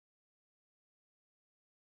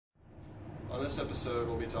On this episode,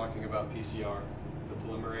 we'll be talking about PCR, the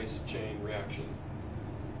polymerase chain reaction.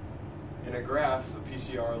 In a graph, a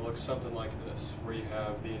PCR looks something like this, where you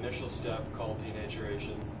have the initial step called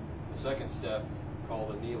denaturation, the second step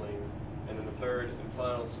called annealing, and then the third and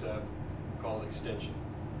final step called extension.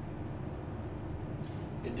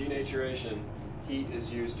 In denaturation, heat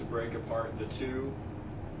is used to break apart the 2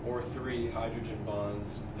 or 3 hydrogen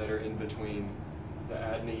bonds that are in between the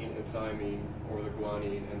adenine and thymine, or the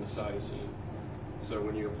guanine and the cytosine. So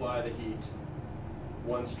when you apply the heat,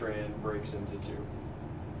 one strand breaks into 2.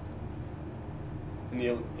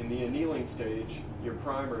 In the annealing stage, your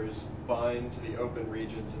primers bind to the open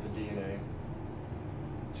regions of the DNA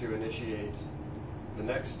to initiate the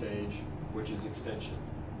next stage, which is extension.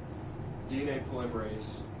 DNA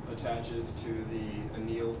polymerase attaches to the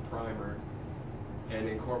annealed primer and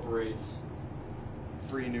incorporates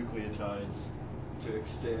free nucleotides to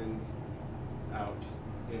extend out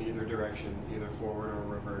in either direction, either forward or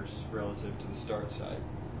reverse, relative to the start site.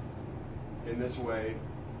 In this way,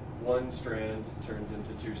 one strand turns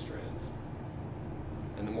into 2 strands.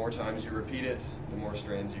 And the more times you repeat it, the more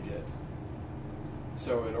strands you get.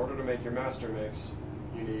 So in order to make your master mix,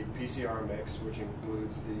 you need PCR mix, which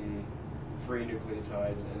includes the free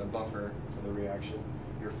nucleotides and a buffer for the reaction,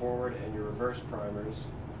 your forward and your reverse primers,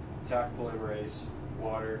 Taq polymerase,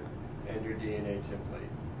 water, and your DNA template.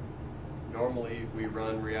 Normally, we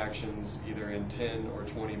run reactions either in 10 or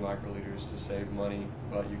 20 microliters to save money,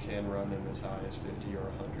 but you can run them as high as 50 or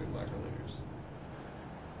 100 microliters.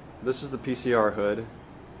 This is the PCR hood.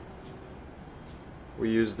 We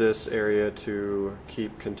use this area to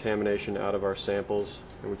keep contamination out of our samples,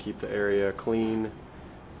 and we keep the area clean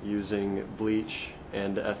using bleach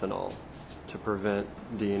and ethanol to prevent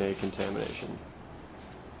DNA contamination.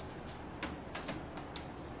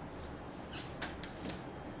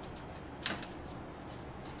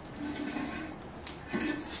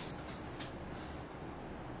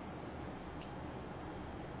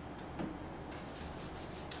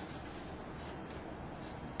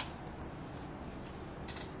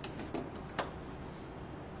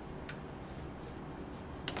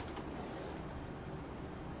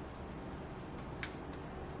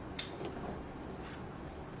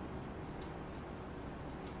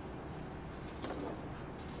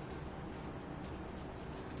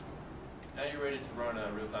 Now you're ready to run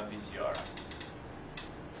a real-time PCR.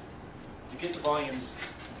 To get the volumes,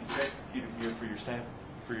 you can check the computer here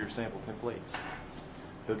for your sample templates.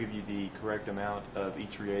 They'll give you the correct amount of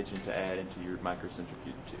each reagent to add into your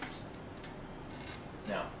microcentrifuge tubes.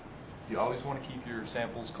 Now, you always want to keep your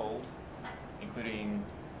samples cold, including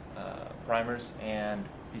primers and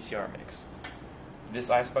PCR mix. This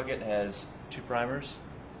ice bucket has 2 primers,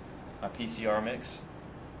 a PCR mix,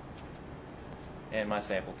 and my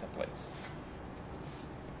sample templates.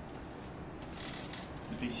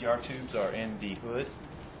 The PCR tubes are in the hood.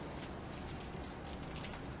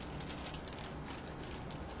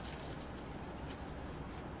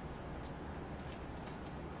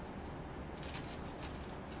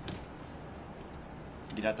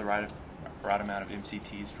 Get out the right amount of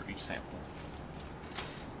MCTs for each sample.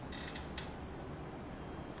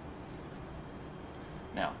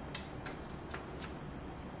 Now,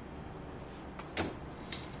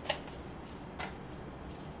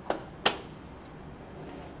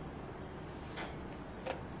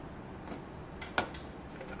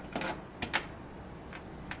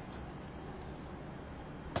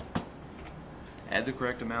 add the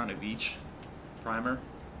correct amount of each primer.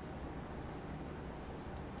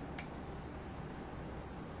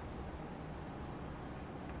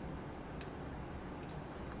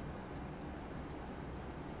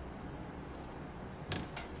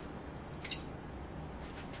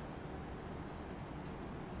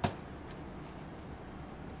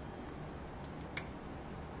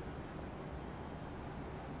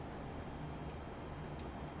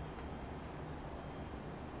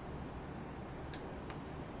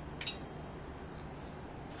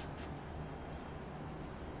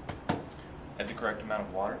 Add the correct amount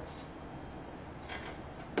of water.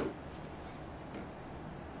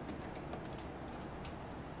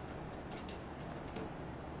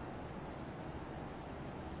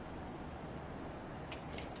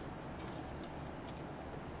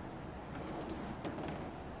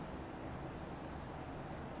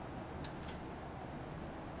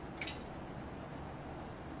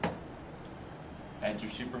 Add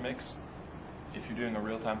your super mix. If you're doing a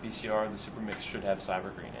real-time PCR, the super mix should have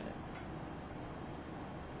cybergreen in it.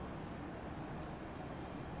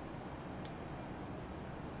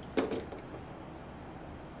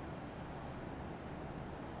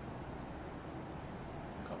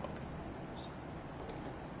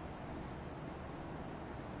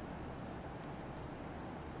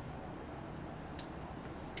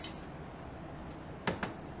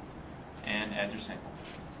 your sample.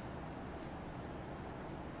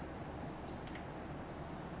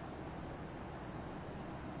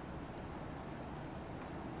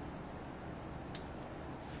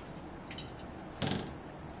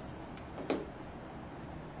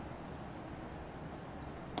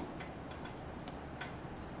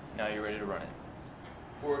 Now you're ready to run it.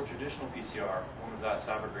 For a traditional PCR, one without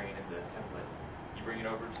cyber green in the template, you bring it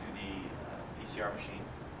over to the PCR machine,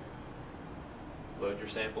 load your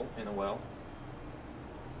sample in the well,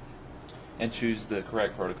 and choose the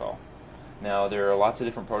correct protocol. Now there are lots of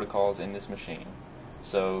different protocols in this machine,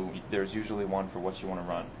 so there's usually one for what you want to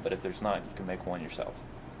run, but if there's not, you can make one yourself.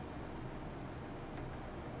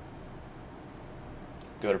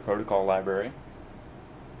 Go to Protocol Library,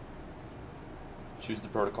 choose the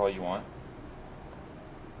protocol you want,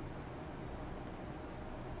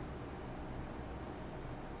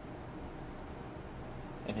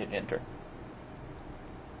 and hit Enter.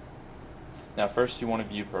 Now first you want to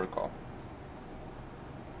view protocol.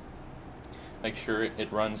 Make sure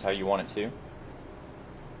it runs how you want it to.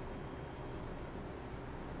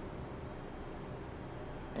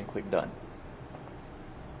 And click Done.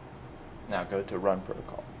 Now go to Run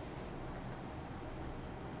Protocol.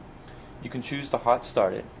 You can choose to hot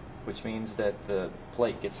start it, which means that the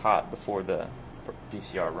plate gets hot before the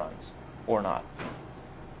PCR runs, or not.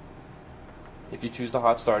 If you choose to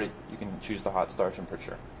hot start it, you can choose the hot start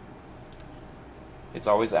temperature. It's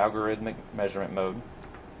always algorithmic measurement mode,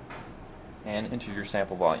 and enter your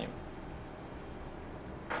sample volume.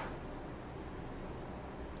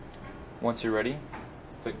 Once you're ready,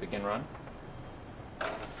 click Begin Run.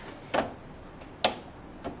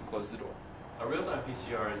 Close the door. A real-time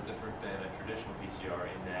PCR is different than a traditional PCR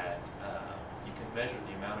in that you can measure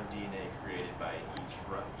the amount of DNA created by each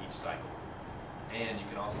run, each cycle. And you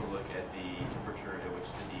can also look at the temperature at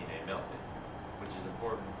which the DNA melted, which is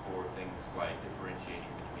important for things like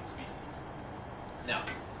differentiating between species. Now,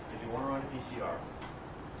 if you want to run a PCR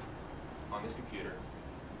on this computer,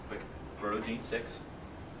 click Blvd 6,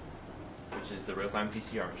 which is the real-time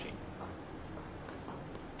PCR machine.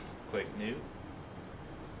 Click New,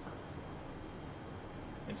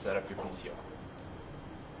 and set up your PCR.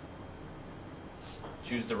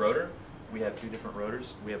 Choose the rotor. We have two different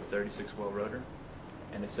rotors. We have a 36-well rotor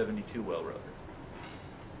and a 72-well rotor.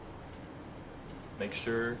 Make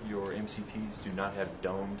sure your MCTs do not have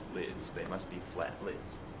domed lids. They must be flat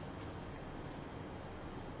lids.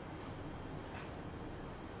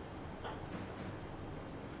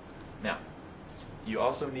 Now, you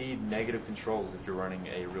also need negative controls if you're running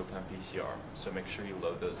a real-time PCR, so make sure you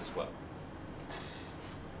load those as well.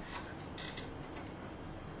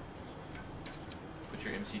 Put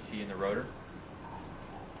your MCT in the rotor.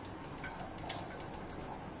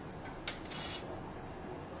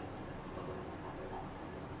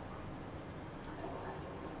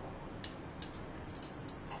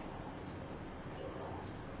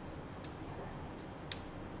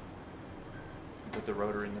 Put the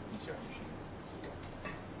rotor in the PCR machine.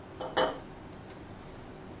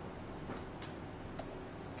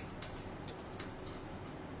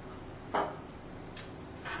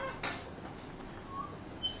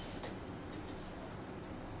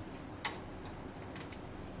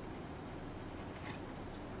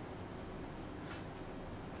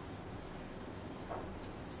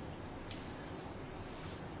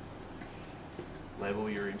 Label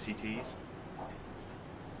your MCTs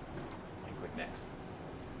and click Next.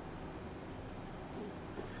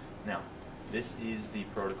 Now, this is the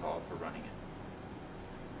protocol for running it.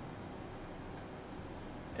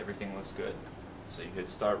 Everything looks good, so you hit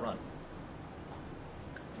Start Run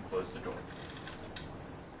and close the door.